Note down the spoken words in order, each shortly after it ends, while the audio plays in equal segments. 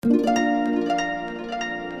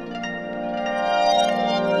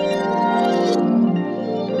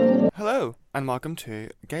Hello, and welcome to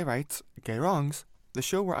Gay Rights, Gay Wrongs, the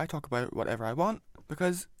show where I talk about whatever I want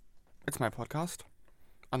because it's my podcast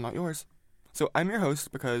and not yours. So I'm your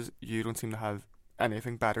host because you don't seem to have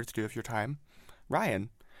anything better to do with your time, Ryan.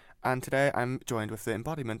 And today I'm joined with the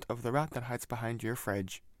embodiment of the rat that hides behind your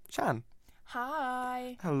fridge, Shan.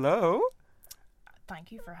 Hi. Hello.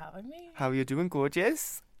 Thank you for having me. How are you doing,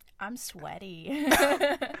 gorgeous? I'm sweaty.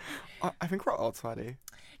 I think we're all sweaty.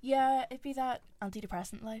 Yeah, it'd be that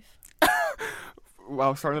antidepressant life.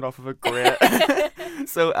 Well, starting it off with a great.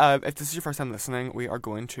 So, if this is your first time listening, we are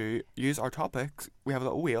going to use our topics. We have a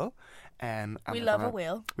little wheel. And we love a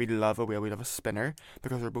wheel. We love a wheel. We love a spinner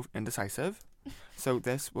because we're both indecisive. So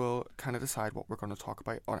this will kind of decide what we're going to talk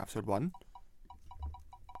about on episode 1.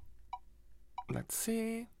 Let's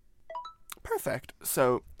see. Perfect.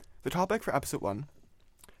 So the topic for episode 1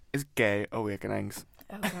 is gay awakenings.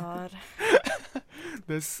 Oh God.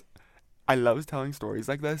 I love telling stories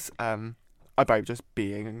like this. About just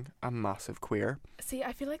being a massive queer. See,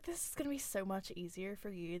 I feel like this is going to be so much easier for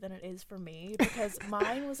you than it is for me because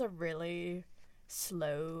mine was a really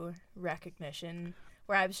slow recognition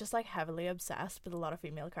where I was just like heavily obsessed with a lot of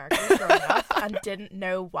female characters growing up and didn't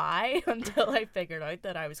know why until I figured out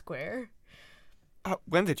that I was queer.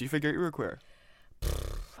 When did you figure out you were queer?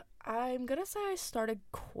 I'm going to say I started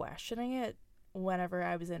questioning it whenever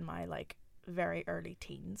I was in my like very early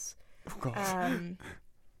teens. Oh God.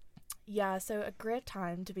 Yeah, so a great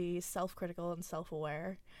time to be self-critical and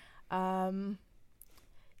self-aware. Yeah, I'm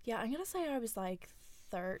gonna say I was like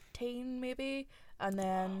 13 maybe, and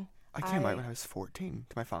then I came out when I was 14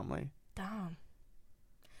 to my family. Damn.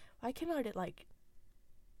 I came out at like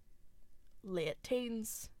late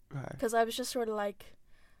teens, because I was just sort of like,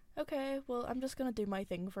 okay, well, I'm just gonna do my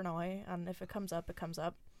thing for now, and if it comes up, it comes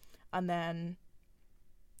up, and then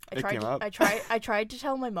I tried to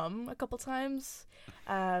tell my mum a couple times.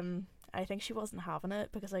 I think she wasn't having it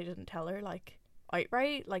because I didn't tell her like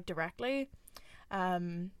outright, like directly.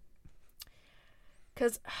 Because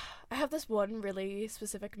I have this one really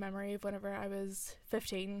specific memory of whenever I was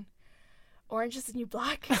 15. Orange is the New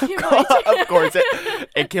Black came out. Of course,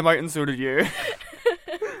 it came out and so did you. And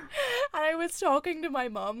I was talking to my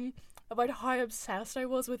mum about how obsessed I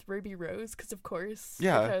was with Ruby Rose, because of course.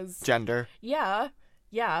 Yeah, because, gender. Yeah.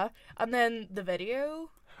 And then the video.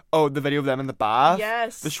 Oh, the video of them in the bath?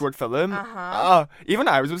 Yes. The short film? Uh-huh. Oh, even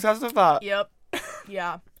I was obsessed with that. Yep.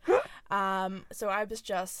 Yeah. So I was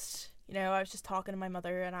just, I was just talking to my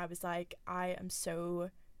mother and I was like, I am so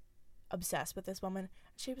obsessed with this woman.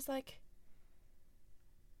 She was like,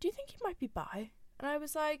 do you think you might be bi? And I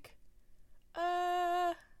was like,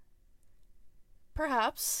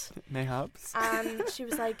 perhaps. Mayhaps. And she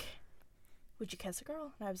was like, would you kiss a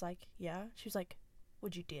girl? And I was like, yeah. She was like,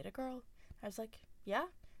 would you date a girl? I was like, yeah.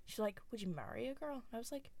 She's like, would you marry a girl? I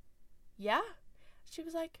was like, yeah. She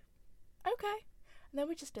was like, okay. And then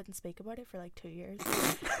we just didn't speak about it for like 2 years.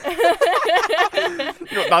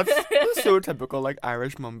 That's so typical, like,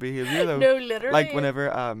 Irish mum behaviour, though. No, literally. Like,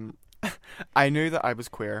 whenever, I knew that I was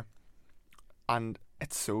queer, and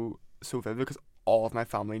it's so vivid because all of my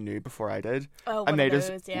family knew before I did. Oh, and they those,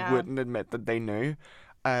 just yeah. wouldn't admit that they knew.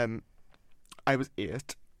 I was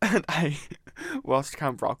 8, and I watched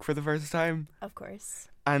Camp Rock for the first time. Of course.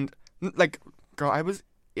 And, like, girl, I was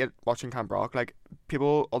 8 watching Camp Rock. Like,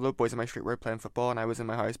 all the boys in my street were playing football, and I was in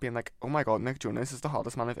my house being like, oh my God, Nick Jonas is the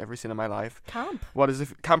hottest man I've ever seen in my life. Camp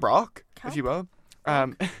Rock, if you will.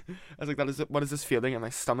 Rock. I was like, what is this feeling in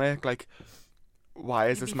my stomach? Like, why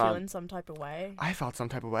is this man... feeling some type of way? I felt some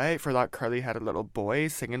type of way for that curly-headed little boy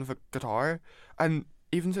singing with a guitar. And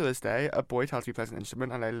even to this day, a boy tells me he plays an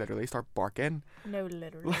instrument and I literally start barking. No,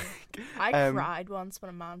 literally. Like, I cried once when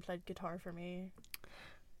a man played guitar for me.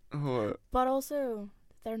 But also,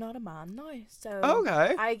 they're not a man now, so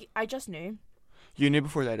okay. I just knew. You knew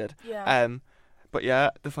before they did. Yeah. But yeah,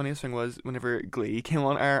 the funniest thing was whenever Glee came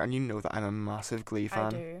on air, and you know that I'm a massive Glee fan. I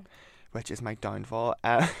do. Which is my downfall.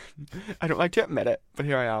 I don't like to admit it, but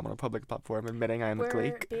here I am on a public platform admitting I am a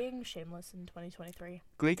Gleek. We're being shameless in 2023.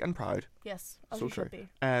 Gleek and proud. Yes, as so you true. should be.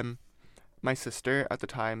 My sister at the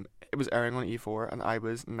time, it was airing on E4 and I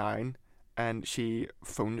was 9, and she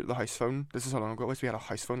phoned the house phone. This is how long ago it was. We had a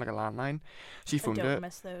house phone, like a landline. She phoned I don't it.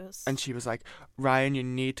 miss those. And she was like, Ryan, you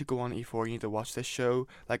need to go on E4. You need to watch this show.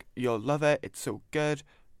 Like, you'll love it. It's so good.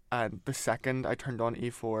 And the second I turned on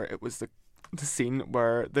E4, it was the scene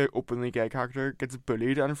where the openly gay character gets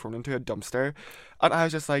bullied and thrown into a dumpster. And I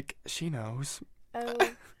was just like, she knows. Oh,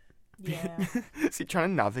 yeah. See, trying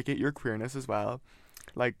to navigate your queerness as well.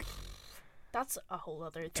 Like, That's a whole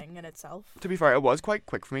other thing in itself. To be fair, it was quite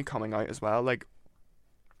quick for me coming out as well. Like,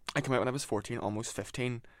 I came out when I was 14, almost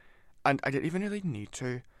 15, and I didn't even really need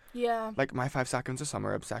to. Yeah. Like, my 5 seconds of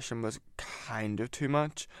summer obsession was kind of too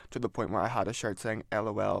much, to the point where I had a shirt saying,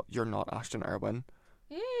 LOL, you're not Ashton Irwin.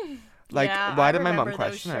 Like, yeah, why I did my mum remember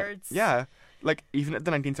question those it? shirts. Yeah. Like, even at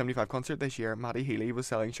the 1975 concert this year, Maddie Healy was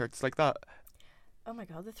selling shirts like that. Oh my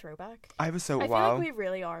god, the throwback. I was so, I wow. feel like we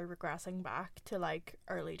really are regressing back to like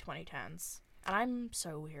early 2010s. And I'm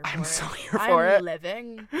so here for I'm it. so here for it. I'm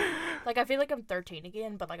living. Like, I feel like I'm 13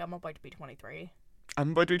 again, but like I'm about to be 23.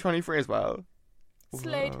 I'm about to be 23 as well.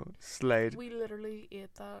 Slade. Whoa, Slade. We literally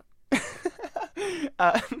ate that.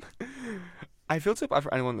 I feel so bad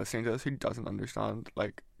for anyone listening to this who doesn't understand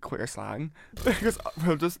like queer slang, because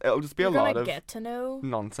it'll just be You're a lot gonna of get to know.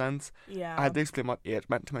 nonsense. Yeah. I had to explain what it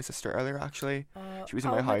meant to my sister earlier. Actually, she was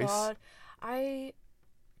in my oh my house. God. I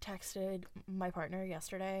texted my partner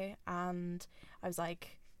yesterday and I was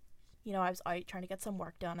like, you know, I was out trying to get some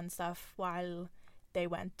work done and stuff while they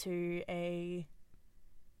went to I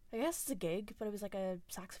guess it's a gig, but it was like a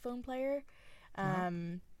saxophone player.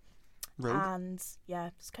 Rogue? And yeah,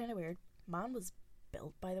 it's kind of weird. Man was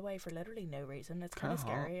built, by the way, for literally no reason. It's kind of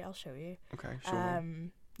Kinda hot. scary. I'll show you. Okay, show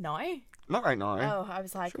me. Now? Not right now. Oh, I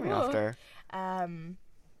was like, Show me whoa. after.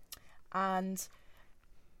 And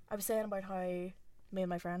I was saying about how me and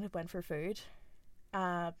my friend had went for food,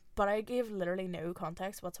 but I gave literally no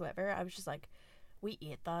context whatsoever. I was just like, we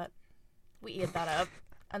ate that up,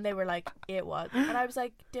 and they were like, ate what? And I was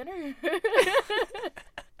like, dinner.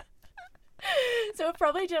 So it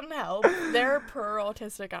probably didn't help their poor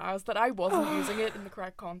autistic ass that I wasn't using it in the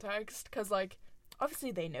correct context, because like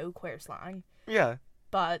obviously they know queer slang, Yeah.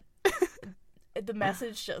 but the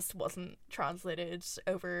message just wasn't translated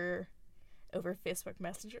over Facebook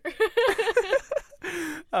Messenger.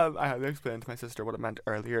 I had to explain to my sister what it meant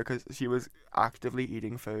earlier, because she was actively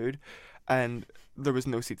eating food and there was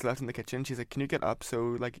no seats left in the kitchen. She's like, can you get up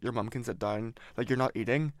so like your mum can sit down, like you're not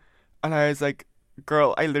eating? And I was like,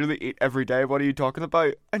 girl, I literally eat every day, what are you talking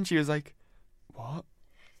about? And she was like, what?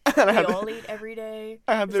 And We all eat every day.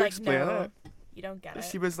 I had It's to like, explain no, it. you don't get it.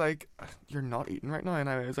 She was like, you're not eating right now. And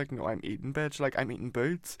I was like, no, I'm eating, bitch. Like, I'm eating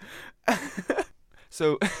boots.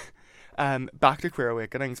 So, back to queer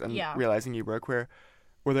awakenings and Yeah. realising you were queer.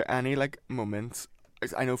 Were there any, like, moments?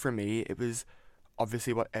 'Cause I know for me, it was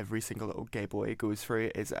obviously what every single little gay boy goes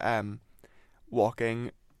through is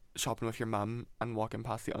walking, shopping with your mum and walking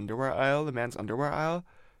past the underwear aisle, the men's underwear aisle.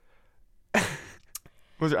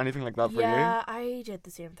 Was there anything like that for you? Yeah, I did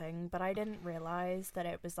the same thing, but I didn't realise that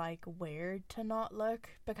it was like weird to not look,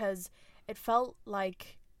 because it felt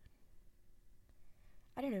like,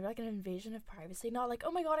 I don't know, like an invasion of privacy. Not like,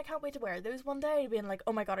 oh my god, I can't wait to wear those one day, being like,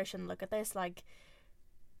 oh my god, I shouldn't look at this. Like,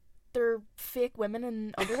 they're fake women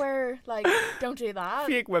in underwear. Like, don't do that.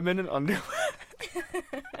 Fake women in underwear.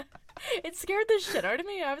 It scared the shit out of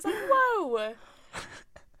me. I was like, whoa.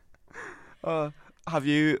 Have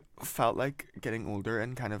you felt like getting older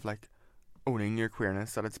and kind of like owning your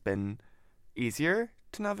queerness, that it's been easier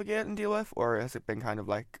to navigate and deal with, or has it been kind of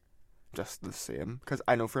like just the same? Because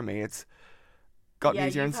I know for me it's gotten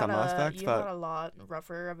easier in you've some had aspects, you've but had a lot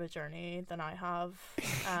rougher of a journey than I have.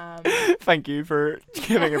 thank you for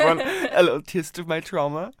giving everyone a little taste of my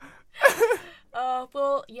trauma.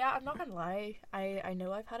 Well, yeah, I'm not gonna lie. I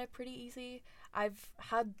know I've had it pretty easy. I've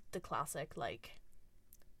had the classic, like,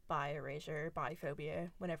 bi erasure,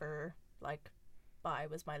 biphobia, whenever, like, bi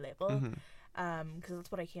was my label. Because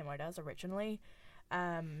that's what I came out as originally.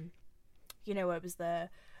 You know, it was the,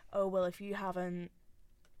 oh, well, if you haven't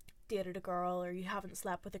dated a girl or you haven't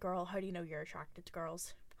slept with a girl, how do you know you're attracted to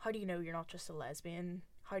girls? How do you know you're not just a lesbian?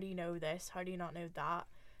 How do you know this? How do you not know that?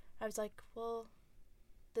 I was like, well,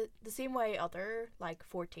 the same way other like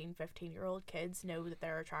 14, 15-year-old kids know that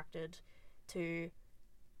they're attracted to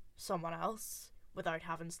someone else without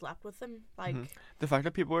having slept with them. Like, the fact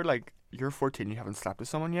that people were like, you're 14, you haven't slept with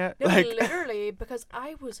someone yet? no, Like, literally, because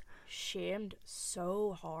I was shamed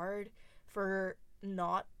so hard for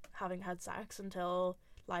not having had sex until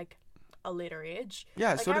like a later age.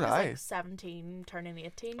 yeah, Like, so did was I. like 17 turning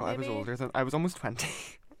 18. Oh, I was maybe. older than, I was almost 20.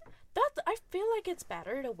 I feel like it's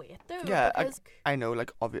better to wait though. Yeah, because I know,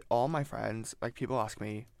 like, all my friends, like, people ask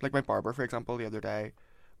me, like, my barber, for example, the other day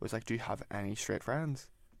was like, do you have any straight friends?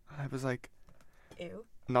 And I was like, ew.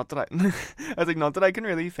 not that I, I was like, not that I can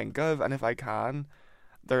really think of, and if I can,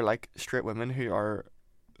 they're, like, straight women who are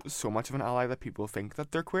so much of an ally that people think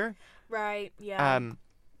that they're queer. Right, yeah.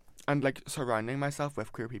 And, like, surrounding myself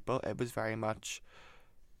with queer people, it was very much,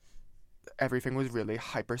 everything was really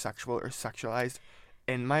hypersexual or sexualized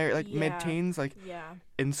in my, like, Yeah. mid-teens. Like, Yeah.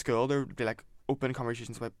 in school, there would be, like, open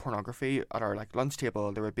conversations about pornography at our like lunch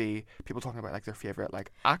table. There would be people talking about like their favorite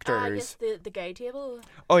like Yes, actors. the gay table.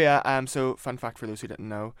 Oh yeah. So fun fact for those who didn't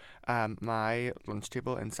know, my lunch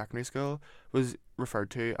table in secondary school was referred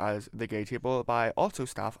to as the gay table by also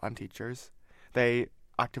staff and teachers. They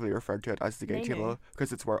actively referred to it as the gay They table knew.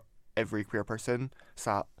 because it's where every queer person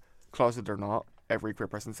sat, closet or not. Every queer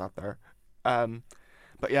person sat there.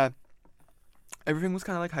 But yeah, everything was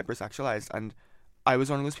kind of like hypersexualized, and I was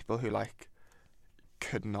one of those people who like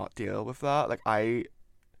could not deal with that. Like I,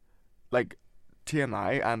 like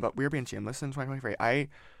TMI, but we were being shameless in 2023. I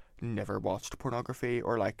never watched pornography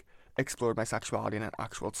or like explored my sexuality in an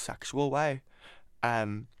actual sexual way.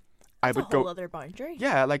 I It's a would whole go, other boundary.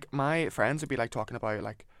 yeah, like my friends would be like talking about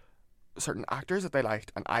like certain actors that they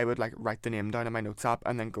liked, and I would like write the name down in my notes app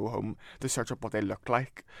and then go home to search up what they looked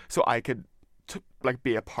like so I could like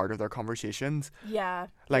be a part of their conversations. Yeah.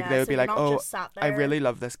 Like yeah, they would so be you're like, not oh, just sat I there. really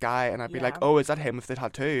love this guy, and I'd be like, Yeah. oh, is that him with the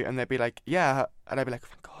tattoo? And they'd be like, yeah, and I'd be like, oh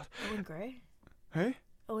my god, Owen Gray. who?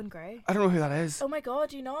 Owen Gray. I don't know who that is. Oh my god,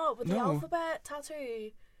 do you not? With the No. alphabet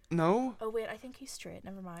tattoo. No. Oh wait, I think he's straight.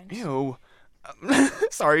 Never mind. Ew.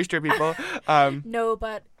 Sorry, straight people. No,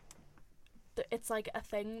 but it's like a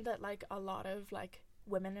thing that like a lot of like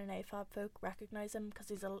women and AFAB folk recognize him because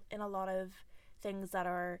he's in a lot of things that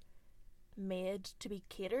are made to be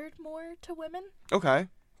catered more to women. Okay.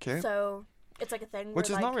 Okay. So it's like a thing Which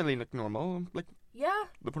where, is like, not really like normal. Like yeah,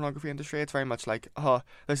 the pornography industry, it's very much like, oh,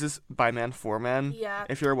 this is by men for men. yeah.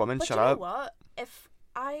 If you're a woman, But shut you know up. what? If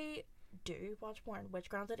I do watch porn, which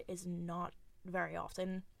granted is not very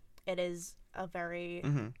often, it is a very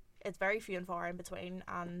Mm-hmm. it's very few and far in between,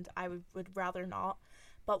 and I would rather not.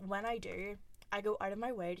 But when I do, I go out of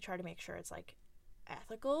my way to try to make sure it's like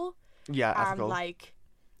ethical. Yeah, ethical. And like,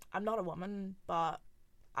 I'm not a woman, but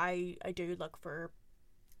I do look for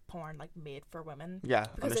porn like made for women Yeah,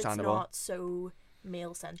 because understandable. it's not so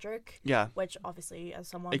male centric. Yeah, Which obviously, as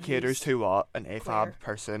someone it caters who's to what an AFAB queer.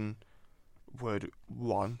 person would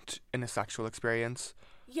want in a sexual experience.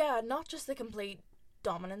 yeah, not just the complete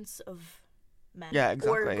dominance of men. Yeah, Or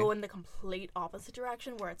exactly. go in the complete opposite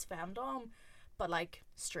direction where it's femdom, but like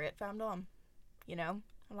straight femdom. You know,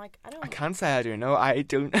 I'm like, I don't. I can't say I do know. I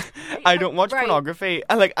don't. Right, I don't watch right. pornography.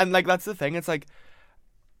 And like that's the thing. It's like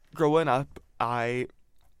growing up, I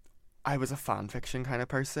was a fan fiction kind of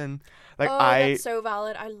person. Like oh, that's so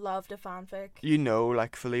valid. I loved a fanfic. you know,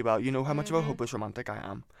 like fully well, you know how much of a Mhm. hopeless romantic I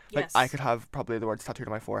am. Like Yes. I could have probably the words tattooed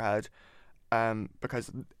on my forehead,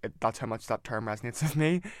 because that's how much that term resonates with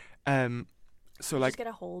me. So You like just get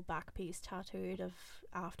a whole back piece tattooed of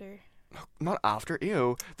after. not after.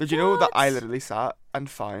 Ew. Did you know that I What? literally sat and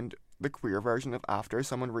found the queer version of after?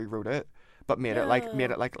 Someone rewrote it, but made it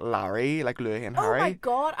like Larry, like Louis and Oh Harry. my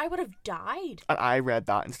god, I would have died. And I read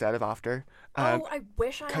that instead of after. Oh, I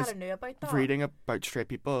wish I 'cause had knew about that. Reading about straight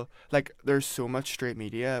people, like there's so much straight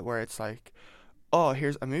media where it's like, oh,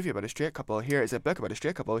 here's a movie about a straight couple, here is a book about a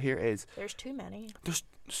straight couple, here is There's too many. there's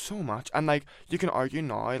so much, and like you can argue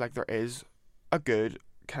now like there is a good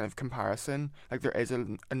kind of comparison, like there is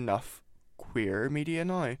enough queer media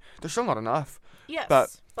now. There's still not enough. Yes,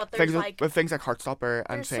 But but there's Things like with things like Heartstopper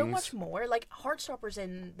and there's things. so much more. Like Heartstopper's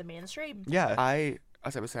in the mainstream. Yeah,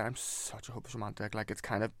 as I was saying, I'm such a hopeless romantic. Like it's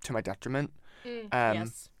kind of to my detriment.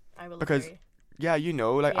 Yes, I will because agree. Yeah, you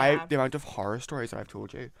know, like Yeah. the amount of horror stories that I've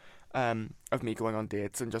told you, of me going on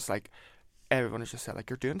dates and just like everyone has just said like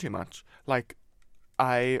you're doing too much. Like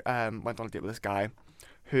I went on a date with this guy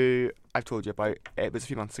who I've told you about. It was a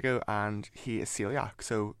few months ago, and he is celiac,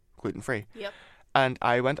 so gluten free. Yep. And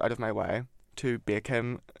I went out of my way to bake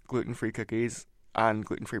him gluten free cookies and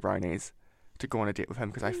gluten free brownies to go on a date with him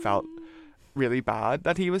because I felt really bad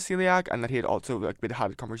that he was celiac and that he had also like we'd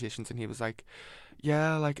had conversations and he was like,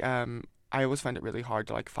 yeah, like I always find it really hard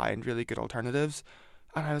to like find really good alternatives,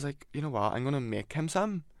 and I was like, you know what, I'm gonna make him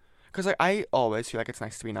some, because like I always feel like it's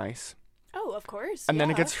nice to be nice, Oh, of course. and then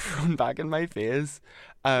it yeah. gets thrown back in my face.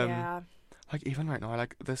 Yeah. Like even right now,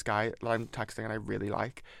 like this guy that I'm texting and I really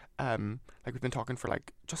like we've been talking for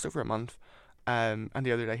like just over a month, and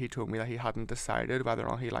the other day he told me that he hadn't decided whether or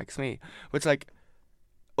not he likes me, which like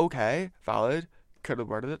okay, valid, could have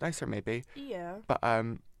worded it nicer maybe, Yeah. but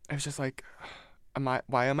it was just like,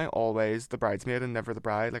 why am I always the bridesmaid and never the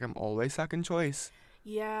bride? Like I'm always second choice.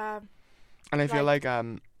 Yeah. And I feel like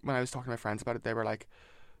when I was talking to my friends about it, they were like,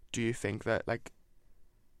 do you think that like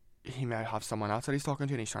he might have someone else that he's talking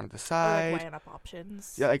to and he's trying to Or decide? like weighing up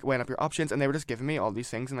options. Yeah, like weighing up your options, and they were just giving me all these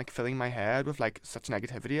things and like filling my head with like such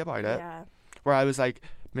negativity about it, Yeah. where I was like,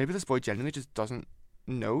 maybe this boy genuinely just doesn't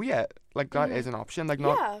know yet, like that Mhm. is an option, like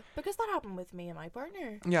not. Yeah, because that happened with me and my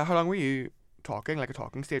partner. Yeah, how long were you talking, like a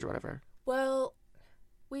talking stage or whatever? Well,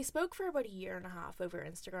 We spoke for about a year and a half over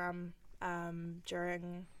Instagram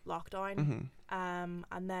during lockdown. Mm-hmm.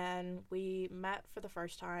 And then we met for the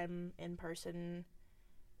first time in person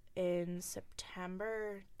in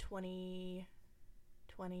September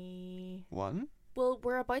 2021. Well,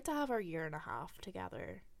 we're about to have our year and a half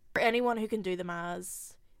together. For anyone who can do the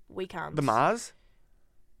maths, we can't. The Maz?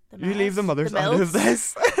 The You leave the mothers The out of milfs.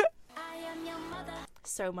 this.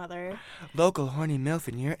 So mother. Local horny MILF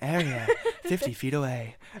in your area, 50 feet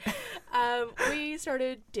away. We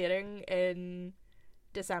started dating in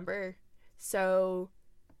December, so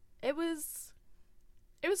it was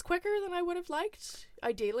quicker than I would have liked,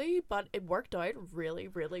 ideally, but it worked out really,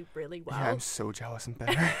 really, really well. Yeah, I'm so jealous and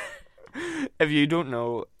bitter. If you don't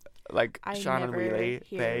know, like, I Shan and never Wheelie,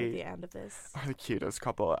 hear they the end of this. are the cutest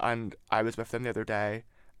couple, and I was with them the other day,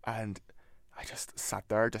 and I just sat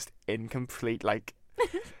there just in complete, like,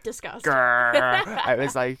 Disgust. grrr. I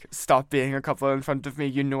was like, stop being a couple in front of me,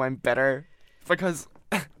 you know I'm bitter. Because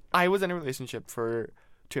I was in a relationship for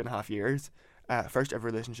 2.5 years. First ever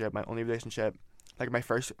relationship, my only relationship, like my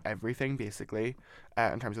first everything basically,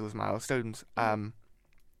 in terms of those milestones.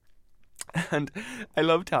 And I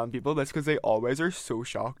love telling people this because they always are so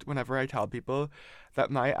shocked whenever I tell people that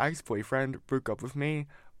my ex-boyfriend broke up with me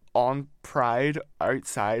on Pride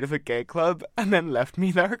outside of a gay club and then left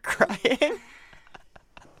me there crying.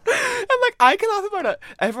 And like I can laugh about it.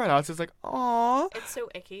 Everyone else is like, "Aw." It's so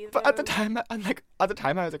icky. But at the though. time, I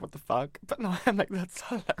was like, "What the fuck?" But now I'm like, "That's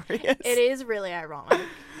hilarious." It is really ironic.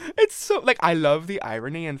 It's so like I love the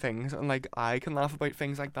irony in things, and like I can laugh about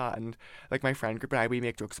things like that, and like my friend group and I, we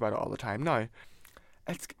make jokes about it all the time. Now,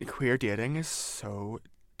 it's queer dating is so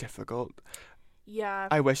difficult. Yeah.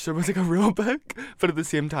 I wish there was like a rule book, but at the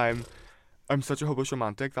same time, I'm such a hopeless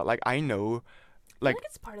romantic that like I know. I Like, think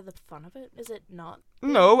it's part of the fun of it, is it not?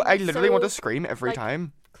 no, I literally want to So, scream every like-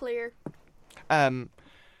 time. Clear.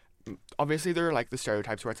 Obviously there are like the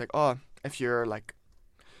stereotypes where it's like, oh, if you're like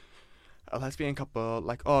a lesbian couple,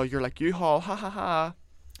 like, oh, you're like U-Haul, ha ha ha,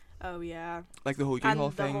 Oh yeah. like the whole And U-Haul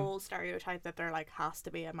the thing. whole stereotype that there like has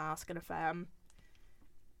to be a mask and a femme,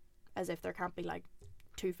 as if there can't be like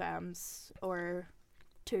two femmes or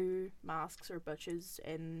two masks or butches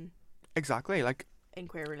in Exactly, like,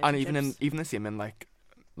 queer relationships. and even the same in like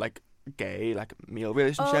gay, like male oh,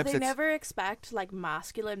 relationships. they It's never expect like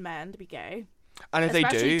masculine men to be gay. and if they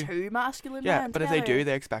Especially do, two masculine yeah, men but if they do, together.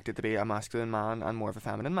 they expect it to be a masculine man and more of a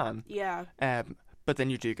feminine man. Yeah. But then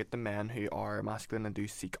you do get the men who are masculine and do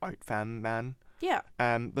seek out femme men. Yeah.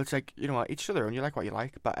 But it's like, you know what, each to their own, you like what you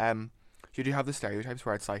like. But you do have the stereotypes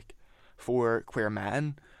where it's like, for queer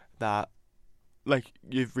men, that like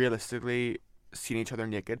you've realistically seen each other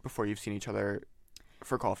naked before you've seen each other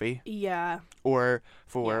for coffee. Yeah. Or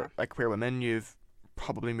for Yeah. like queer women, you've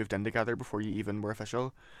probably moved in together before you even were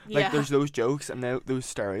official. Yeah. Like there's those jokes and those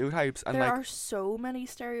stereotypes, and there like, are so many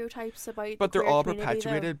stereotypes about but the they're queer all community, though.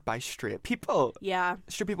 perpetuated by straight people. Yeah.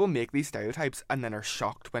 Straight people make these stereotypes and then are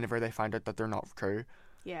shocked whenever they find out that they're not true.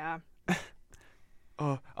 Yeah.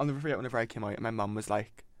 Oh, I'll never forget whenever I came out and my mum was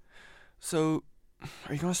like, "So,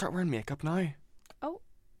 are you going to start wearing makeup now?" Oh.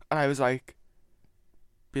 And I was like,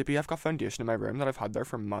 "Baby, I've got foundation in my room that I've had there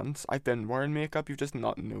for months. I've been wearing makeup, you've just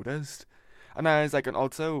not noticed." And I was like, and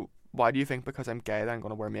also, why do you think because I'm gay that I'm going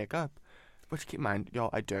to wear makeup? Which, keep in mind, y'all,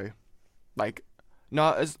 I do. Like,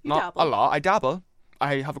 not dabble. a lot. I dabble.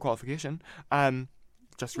 I have a qualification.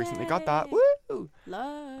 Just recently got that. Yay. Woo!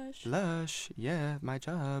 Lush. Lush, yeah, my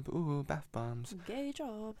job. Ooh, bath bombs. Gay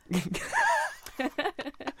job.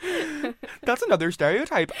 That's another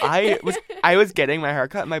stereotype. I was getting my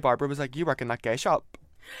haircut and my barber was like, "You work in that gay shop."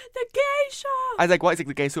 The gay shop. I was like, "What?" He's like,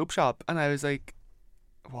 "The gay soap shop." And I was like,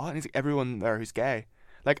 "What?" And he's like, "Everyone there who's gay."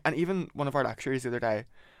 Like, and even one of our lecturers the other day,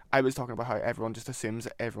 I was talking about how everyone just assumes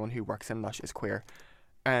that everyone who works in Lush is queer.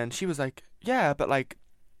 And she was like, "Yeah, but like,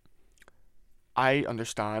 I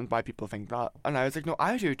understand why people think that." And I was like, "No,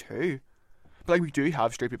 I do too. But like, we do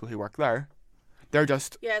have straight people who work there. They're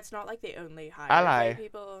just, Yeah, it's not like they only hire Ally. gay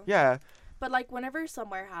people. yeah." But like whenever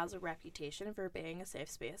somewhere has a reputation for being a safe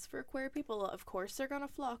space for queer people, of course they're gonna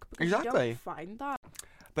flock because you Exactly. don't find that.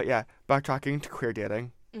 But yeah, backtracking to queer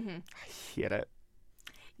dating. Mhm. I hate it.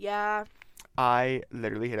 Yeah. I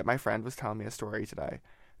literally hate it. My friend was telling me a story today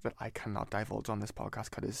that I cannot divulge on this podcast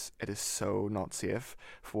because it is so not safe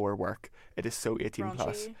for work. It is so 18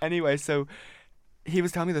 plus. Raunchy. Anyway, so he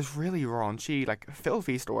was telling me this really raunchy, like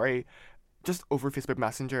filthy story just over Facebook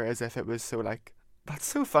Messenger as if it was so like, "That's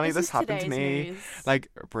so funny, this is happened to today's me." news. Like,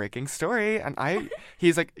 breaking story. And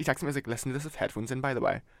he's like, he texted me, he's like, "Listen to this with headphones in, by the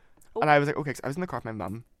way." Oh. And I was like, okay, 'cause I was in the car with my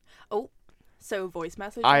mum. Oh. So voice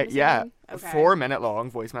message. I I'm yeah, assuming? Okay. 4 minute long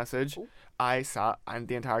voice message. Oh. I sat and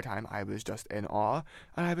the entire time I was just in awe,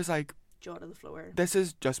 and I was like, Jaw to the floor. this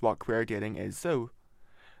is just what queer dating is. So,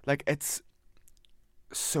 like, it's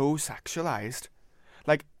so sexualized.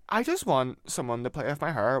 Like, I just want someone to play with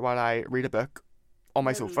my hair while I read a book on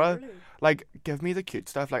my No, sofa. literally. Like, give me the cute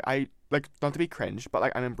stuff. Like, I like not to be cringe, but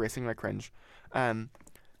like I'm embracing my cringe.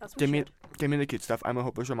 That's what Give me should. give me the cute stuff. I'm a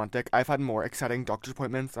hopeless romantic. I've had more exciting doctor's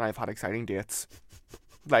appointments than I've had exciting dates.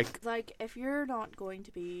 Like, Like, if you're not going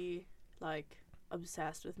to be like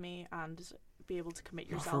obsessed with me and be able to commit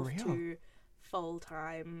Oh, for yourself real? to full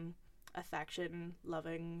time affection,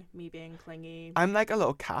 loving, me being clingy, I'm like a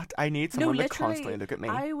little cat. I need someone to literally, constantly look at me.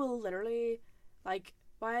 I will literally, like,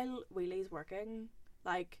 while Wheelie's working,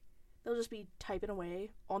 like, they'll just be typing away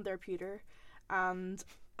on their computer, and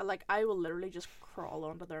like I will literally just crawl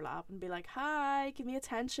onto their lap and be like, "Hi, give me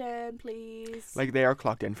attention, please." Like, they are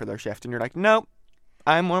clocked in for their shift, and you're like, nope,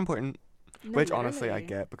 I'm more important. No, Which honestly I literally.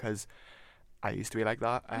 get because I used to be like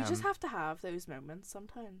that. You just have to have those moments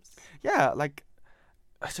sometimes. Yeah, like,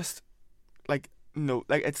 it's just like no,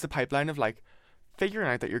 like it's the pipeline of like figuring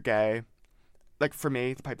out that you're gay. Like for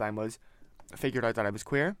me, the pipeline was figured out that I was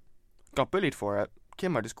queer, got bullied for it,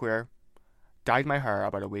 came out as queer, dyed my hair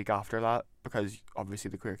about a week after that because obviously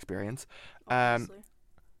the queer experience. Obviously.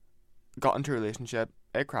 Got into a relationship,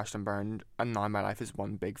 it crashed and burned, and now my life is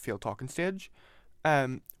one big field talking stage.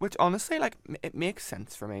 Which honestly, like, it makes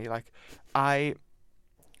sense for me. Like,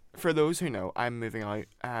 for those who know, I'm moving out.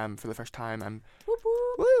 For the first time, I'm Whoop,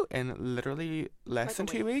 whoop. woo in literally less Like than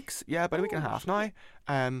a 2 week. weeks. Yeah, about a week and a Oh, half now.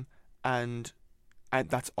 And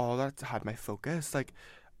that's all that had my focus. Like,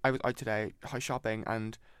 I was out today house shopping,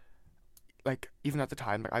 and like even at the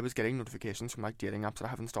time, like I was getting notifications from like dating apps that I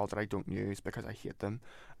have installed that I don't use because I hate them.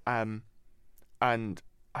 And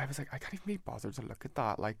I was like, I can't even be bothered to look at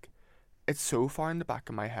that. Like, it's so far in the back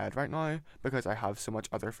of my head right now because I have so much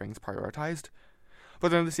other things prioritized. But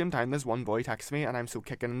then at the same time, this one boy texts me, and I'm so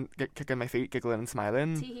kicking my feet, giggling and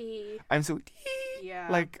smiling. Tee. I'm so Yeah.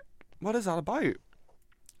 like, what is that about?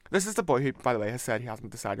 This is the boy who, by the way, has said he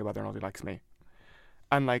hasn't decided whether or not he likes me.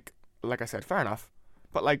 And like I said, fair enough.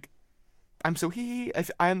 But like, I'm so if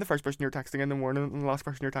I am the first person you're texting in the morning and the last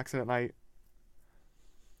person you're texting at night,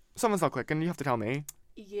 someone's not clicking. You have to tell me.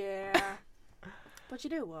 Yeah. But you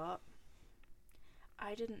know what?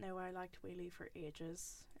 I didn't know I liked Wheelie for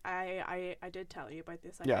ages. I did tell you about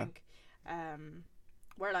this, I Yeah. think.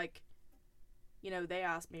 Where like, you know, they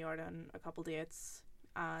asked me out on a couple dates,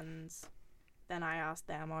 and then I asked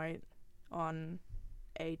them out on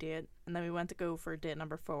a date, and then we went to go for date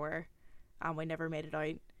number 4, and we never made it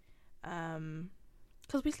out.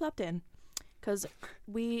 Cause we slept in. Cause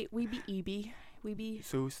we be EB. We be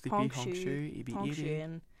So sleepy, honk honk shoe, shoe, EB, honk EB.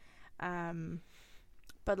 shoeing.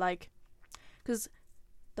 But like, cause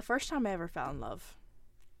the first time I ever fell in love,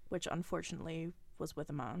 which unfortunately was with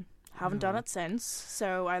a man. Haven't done No. it since,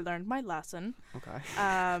 so I learned my lesson. Okay.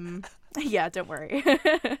 Yeah, don't worry.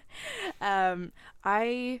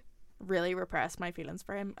 I really repressed my feelings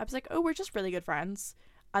for him. I was like, oh, we're just really good friends.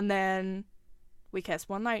 And then we kissed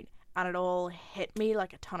one night, and it all hit me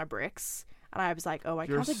like a ton of bricks. And I was like, oh, I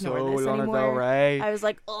You're can't ignore so this Lana Del anymore. Rey. I was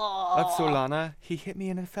like, oh. That's so Lana. He hit me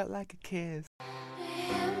and it felt like a kiss.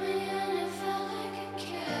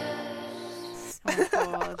 Oh my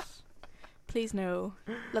god. Please no.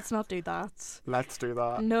 Let's not do that. Let's do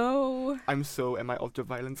that. No. I'm so in my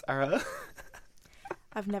ultra-violence era.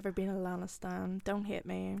 I've never been a Lana stan. Don't hate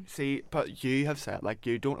me. See, but you have said, like,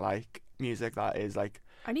 you don't like music that is, like,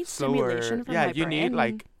 I need slower. stimulation from Yeah, my you brain. need,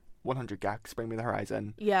 like, 100 gags, Bring Me the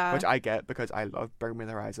Horizon. Yeah. Which I get because I love Bring Me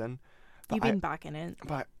the Horizon. But You've been back in it.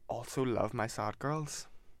 But I also love my sad girls.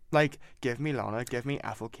 Like, give me Lana, give me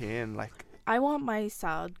Ethel Kane, like... I want my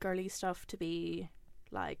sad girly stuff to be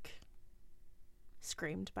like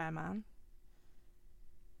screamed by a man.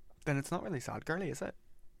 Then it's not really sad girly, is it?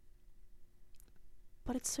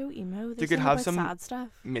 But it's so emo. You There's could nothing have about some- sad stuff.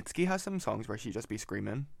 Mitski has some songs where she just be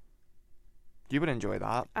screaming. You would enjoy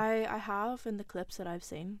that. I have in the clips that I've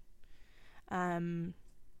seen.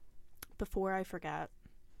 Before I forget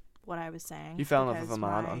what I was saying. You fell in love with because a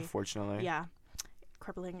man, my- unfortunately. Yeah.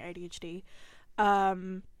 Crippling ADHD.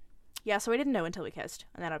 Yeah, so I didn't know until we kissed.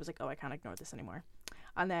 And then I was like, oh, I can't ignore this anymore.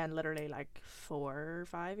 And then literally like 4 or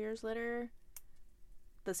 5 years later,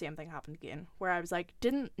 the same thing happened again. Where I was like,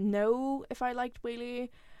 didn't know if I liked Wheelie.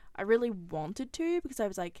 I really wanted to because I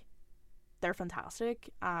was like, they're fantastic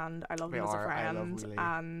and I love They them as a are. I love friend. Wheelie.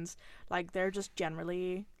 And like they're just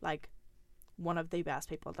generally like one of the best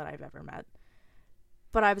people that I've ever met.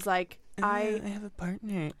 But I was like, I have a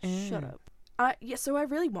partner. Shut up. Yeah, so I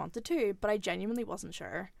really wanted to, but I genuinely wasn't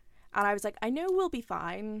sure. And I was like, I know we'll be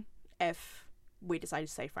fine if we decide to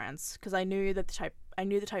stay friends, because I knew the type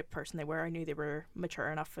of person they were. I knew they were mature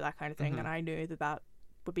enough for that kind of thing, and I knew that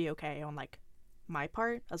would be okay on like my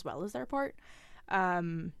part as well as their part.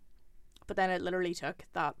 But then it literally took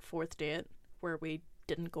that fourth date where we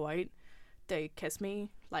didn't go out. They kissed me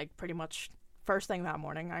like pretty much first thing that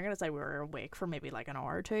morning. I'm gonna say we were awake for maybe like an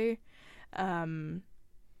hour or two, and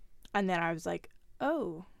then I was like,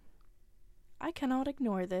 oh, I cannot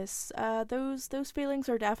ignore this. Those feelings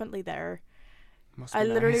are definitely there. I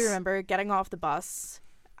literally remember getting off the bus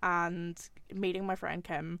and meeting my friend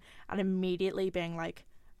Kim and immediately being like,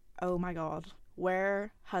 oh my god,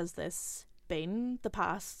 where has this been the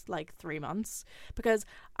past like 3 months? Because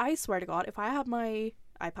I swear to god, if I had my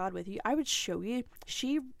iPad with you, I would show you.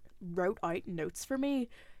 She wrote out notes for me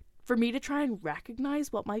to try and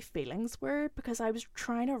recognize what my feelings were, because I was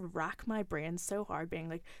trying to rack my brain so hard being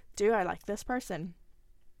like, do I like this person?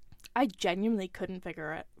 I genuinely couldn't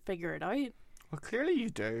figure it out. Well, clearly you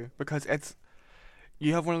do, because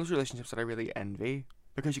you have one of those relationships that I really envy,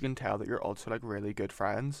 because you can tell that you're also like really good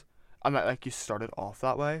friends, and that like you started off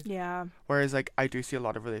that way. Yeah. Whereas like I do see a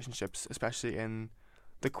lot of relationships, especially in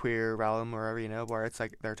the queer realm or arena, where it's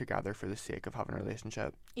like they're together for the sake of having a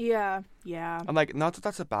relationship. Yeah. And like, not that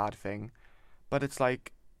that's a bad thing, but it's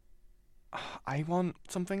like, I want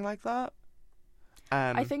something like that.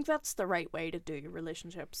 I think that's the right way to do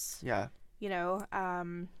relationships. Yeah. You know,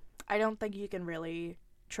 I don't think you can really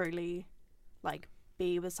truly like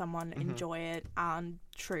be with someone, enjoy it, and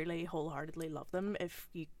truly wholeheartedly love them if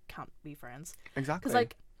you can't be friends. Exactly. Because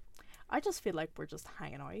like, I just feel like we're just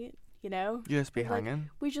hanging out. You know, you just be like, hanging.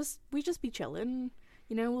 We just be chilling.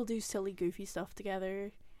 You know, we'll do silly, goofy stuff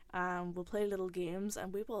together. We'll play little games,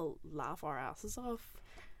 and we will laugh our asses off.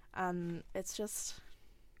 And it's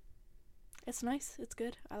nice. It's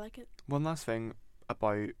good. I like it. One last thing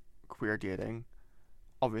about queer dating.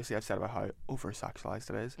 Obviously, I've said about how over-sexualized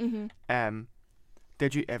it is. Mm-hmm.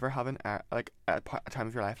 Did you ever have a time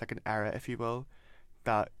of your life, like an era, if you will,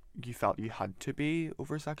 that you felt you had to be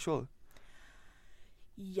over-sexual?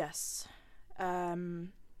 Yes.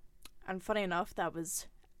 And funny enough, that was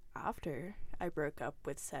after I broke up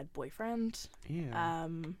with said boyfriend. Yeah.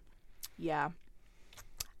 Yeah.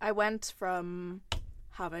 I went from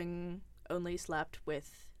having only slept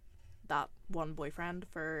with that one boyfriend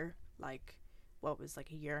for like what was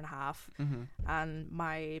like a year and a half, and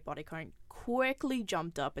my body count quickly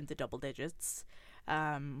jumped up into double digits.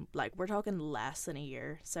 Like we're talking less than a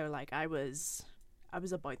year. So like I was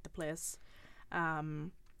about the place.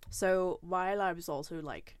 So while I was also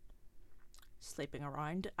like sleeping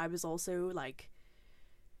around, I was also like,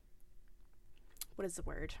 what is the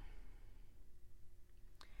word?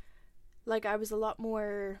 Like I was a lot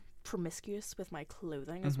more promiscuous with my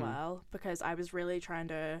clothing as well, because I was really trying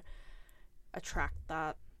to attract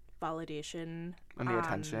that validation and the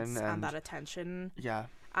attention and that attention. Yeah.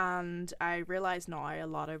 And I realize now a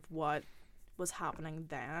lot of what was happening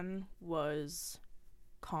then was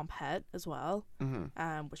comp het as well,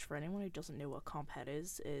 which for anyone who doesn't know what comp het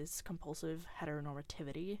is compulsive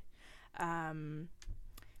heteronormativity,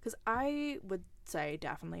 because I would say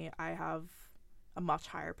definitely I have a much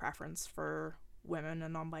higher preference for women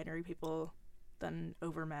and non-binary people than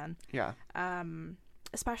over men. Yeah.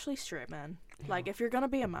 Especially straight men. Like if you're gonna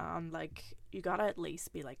be a man, like you gotta at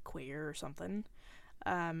least be like queer or something.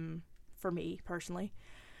 For me personally.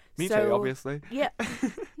 Me too, obviously. Yeah.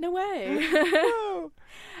 No way.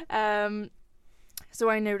 No. So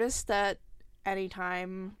I noticed that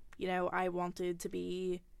anytime, you know, I wanted to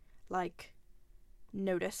be like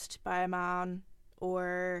noticed by a man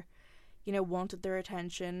or, you know, wanted their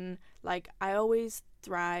attention, like I always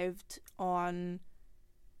thrived on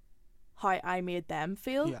how I made them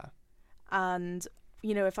feel. Yeah. And,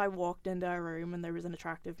 you know, if I walked into a room and there was an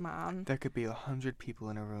attractive man, there could be 100 people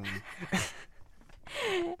in a room.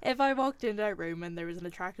 If I walked into a room and there was an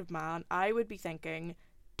attractive man, I would be thinking,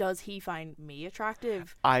 does he find me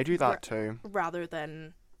attractive? I do that too. Rather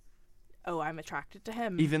than, oh, I'm attracted to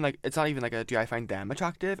him. Even like, it's not even like a do I find them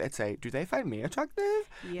attractive? It's a do they find me attractive?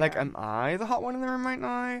 Yeah. Like, am I the hot one in the room right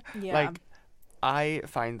now? Yeah. Like, I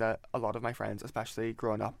find that a lot of my friends, especially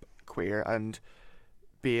growing up queer and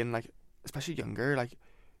being like, especially younger, like,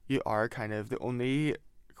 you are kind of the only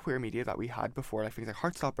queer media that we had before, like things like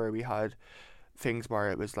Heartstopper, we had things where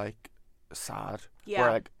it was like sad, where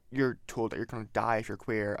like you're told that you're gonna die if you're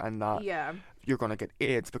queer and that you're gonna get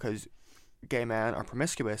AIDS because gay men are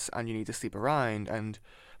promiscuous and you need to sleep around, and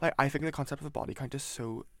like I think the concept of a body count is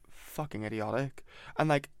so fucking idiotic, and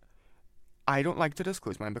like I don't like to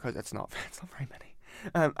disclose mine because it's not very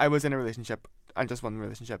many. I was in a relationship and just one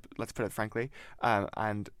relationship, let's put it frankly,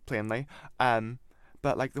 and plainly.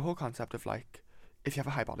 But like the whole concept of like, if you have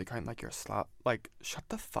a high body count, like you're a slut, like shut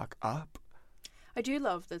the fuck up. I do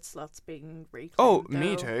love that sluts being reclaimed. Oh,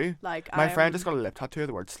 me though. too. Like My friend just got a lip tattoo of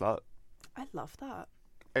the word slut. I love that.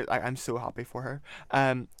 I'm so happy for her.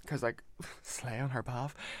 'Cause like slay on her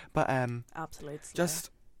behalf. But Absolute slay. just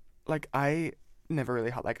like I never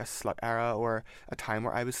really had like a slut era or a time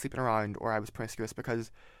where I was sleeping around or I was promiscuous,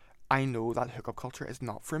 because I know that hookup culture is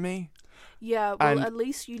not for me. Yeah, well, and at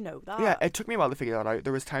least you know that. Yeah, it took me a while to figure that out.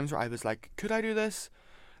 There was times where I was like, could I do this?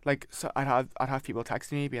 Like, so I'd have people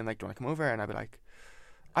texting me being like, do you want to come over? And I'd be like,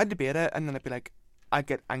 I'd debate it, and then I'd be like, I'd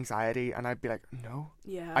get anxiety, and I'd be like, no,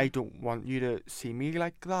 Yeah. I don't want you to see me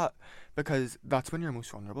like that, because that's when you're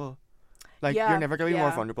most vulnerable. Like, Yeah, you're never gonna be more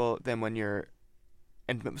yeah. vulnerable than when you're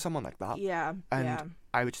intimate with someone like that. Yeah. And yeah.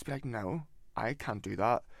 I would just be like, no, I can't do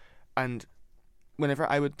that. And whenever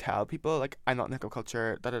I would tell people like I'm not in hookup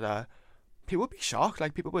culture, people would be shocked.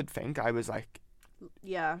 Like, people would think I was like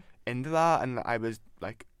Yeah. into that, and I was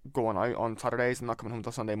like going out on Saturdays and not coming home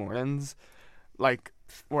till Sunday mornings. Like,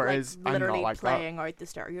 whereas like, literally I'm not like playing out the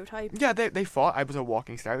stereotype. that. Yeah, they thought I was a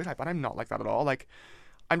walking stereotype, and I'm not like that at all. Like,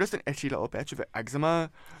 I'm just an itchy little bitch with eczema.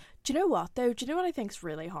 Do you know what though? Do you know what I think's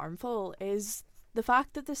really harmful is the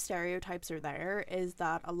fact that the stereotypes are there is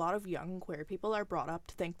that a lot of young queer people are brought up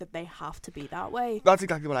to think that they have to be that way. That's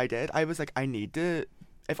exactly what I did. I was like, I need to.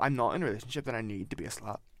 If I'm not in a relationship, then I need to be a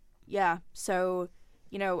slut. Yeah. So,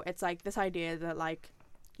 you know, it's like this idea that like,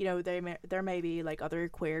 you know, there may be like other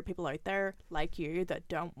queer people out there like you that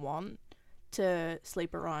don't want to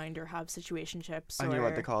sleep around or have situationships. I knew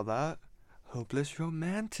what they call that. Hopeless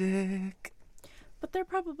romantic. But they're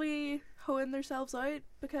probably hoeing themselves out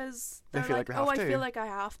because They they're feel like, like they oh, have I to." feel like I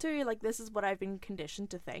have to. Like, this is what I've been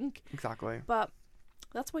conditioned to think. Exactly. But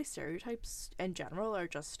that's why stereotypes in general are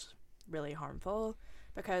just really harmful,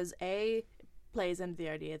 because it plays into the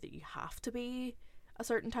idea that you have to be a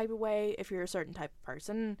certain type of way if you're a certain type of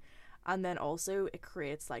person, and then also it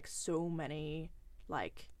creates like so many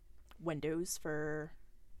like windows for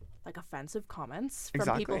like offensive comments from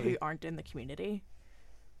people Exactly. who aren't in the community.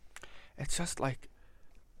 It's just like,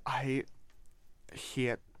 I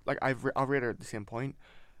hate, like, I'll reiterate the same point,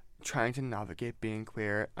 trying to navigate being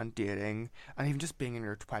queer and dating, and even just being in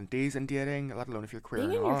your 20s and dating, let alone if you're queer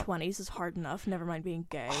Being or in not. your 20s is hard enough, never mind being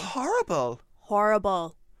gay. Horrible.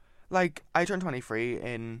 Horrible. Like, I turned 23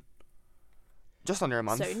 in just under a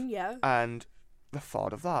month, Soon, yeah. and the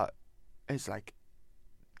thought of that is like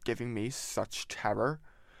giving me such terror.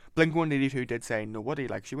 Blink-182 did say nobody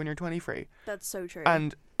likes you when you're 23, That's so true.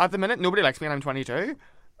 and at the minute nobody likes me and I'm 22.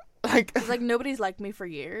 Like, It's like nobody's liked me for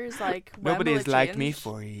years. Like, when will nobody's it liked me change?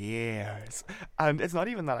 for years, and it's not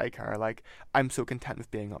even that I care. Like, I'm so content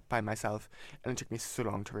with being up by myself, and it took me so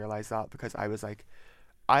long to realize that, because I was like,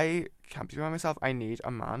 I can't be by myself. I need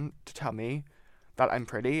a man to tell me that I'm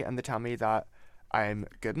pretty, and to tell me that I'm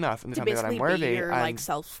good enough, and to To tell me that basically I'm worthy, be your and like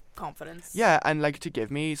self-confidence. yeah, and like to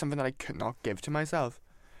give me something that I could not give to myself.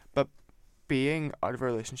 But being out of a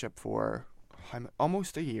relationship for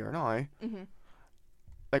almost a year now, hmm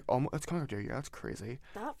like almost, it's coming up to a year. That's crazy.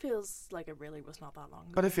 That feels like it really was not that long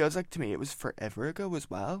ago. But it feels like to me it was forever ago as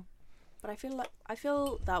well. But I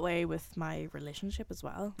feel that way with my relationship as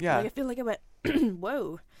well. Yeah. Like, I feel like it went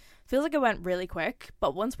whoa. Feels like it went really quick,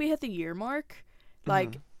 but once we hit the year mark,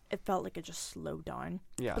 like Mhm. it felt like it just slowed down.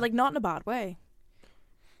 Yeah, But like not in a bad way.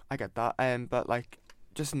 I get that. But like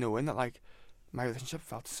just knowing that like my relationship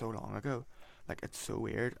felt so long ago, like it's so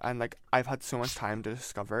weird, and like I've had so much time to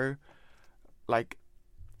discover, like,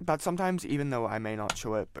 that sometimes even though I may not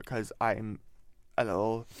show it because I'm a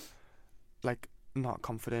little like not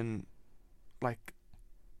confident, like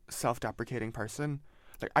self-deprecating person,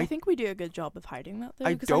 like I think we do a good job of hiding that though.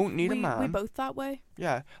 I 'cause, don't like, need a we man. both that way.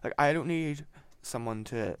 yeah, like I don't need someone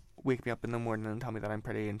to wake me up in the morning and tell me that I'm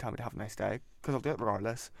pretty and tell me to have a nice day, because I'll do it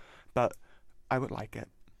regardless, but I would like it,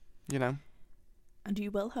 you know. And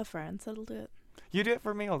you will have friends that'll do it. You do it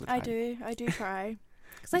for me all the time. I do try.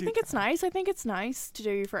 Because I You think do it's nice. I think it's nice to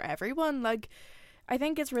do for everyone. Like, I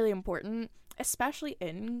think it's really important, especially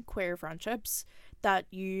in queer friendships, that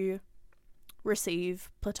you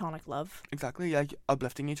receive platonic love. Exactly, like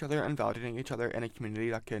uplifting each other and validating each other in a community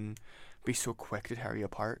that can be so quick to tear you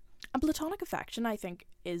apart. And platonic affection, I think,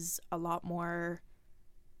 is a lot more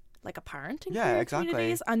like apparent in Yeah, queer exactly.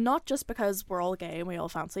 communities, and not just because we're all gay and we all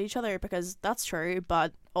fancy each other, because that's true,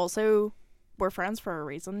 but also we're friends for a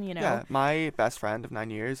reason, you know. Yeah, my best friend of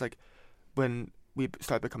 9 years, like when we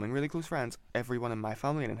started becoming really close friends, everyone in my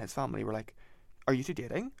family and in his family were like, "Are you two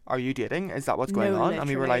dating? Are you dating? Is that what's going No, on?" And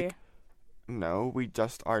we were like, literally. no, we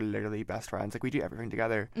just are literally best friends. Like, we do everything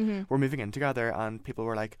together. Mm-hmm. We're moving in together, and people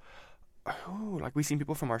were like, oh, like, we seen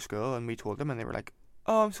people from our school, and we told them, and they were like,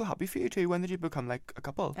 oh, I'm so happy for you two. When did you become, like, a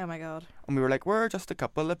couple? Oh my god. And we were like, we're just a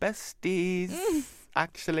couple of besties,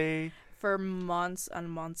 actually. For months and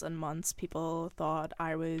months and months, people thought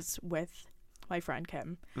I was with my friend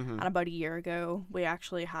Kim. Mm-hmm. And about a year ago, we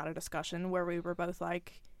actually had a discussion where we were both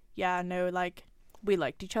like, yeah, no, like, we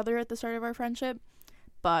liked each other at the start of our friendship,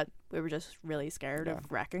 but we were just really scared Yeah.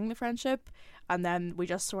 of wrecking the friendship. And then we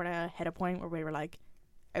just sort of hit a point where we were like,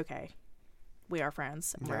 okay, we are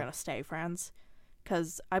friends and we're Yeah. going to stay friends.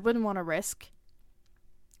 Because I wouldn't want to risk,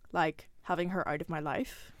 like, having her out of my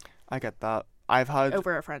life I get that. I've had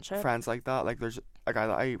over a friendship. friends like that. Like, there's a guy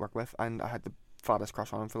that I work with, and I had the fattest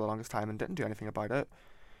crush on him for the longest time and didn't do anything about it.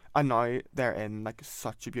 And now they're in, like,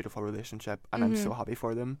 such a beautiful relationship, and I'm so happy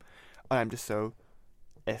for them. And I'm just so,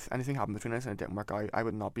 if anything happened between us and it didn't work out, I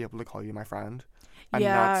would not be able to call you my friend. And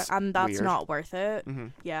yeah, and that's weird. not worth it. Mm-hmm.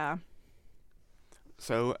 Yeah.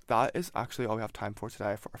 So that is actually all we have time for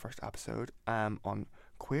today for our first episode on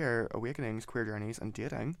queer awakenings, queer journeys, and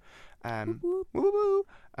dating. Whoop, whoop. Woo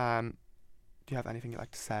woo. Do you have anything you'd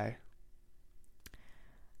like to say?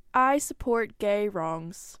 I support gay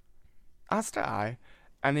wrongs. As do I.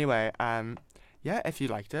 Anyway, yeah, if you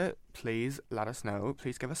liked it, please let us know.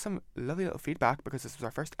 Please give us some lovely little feedback, because this was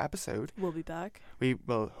our first episode. We'll be back. We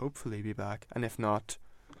will hopefully be back, and if not,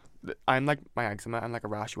 I'm like my eczema. I'm like a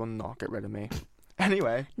rash. You will not get rid of me.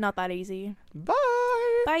 Anyway, Not that easy. bye.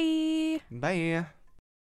 Bye. Bye.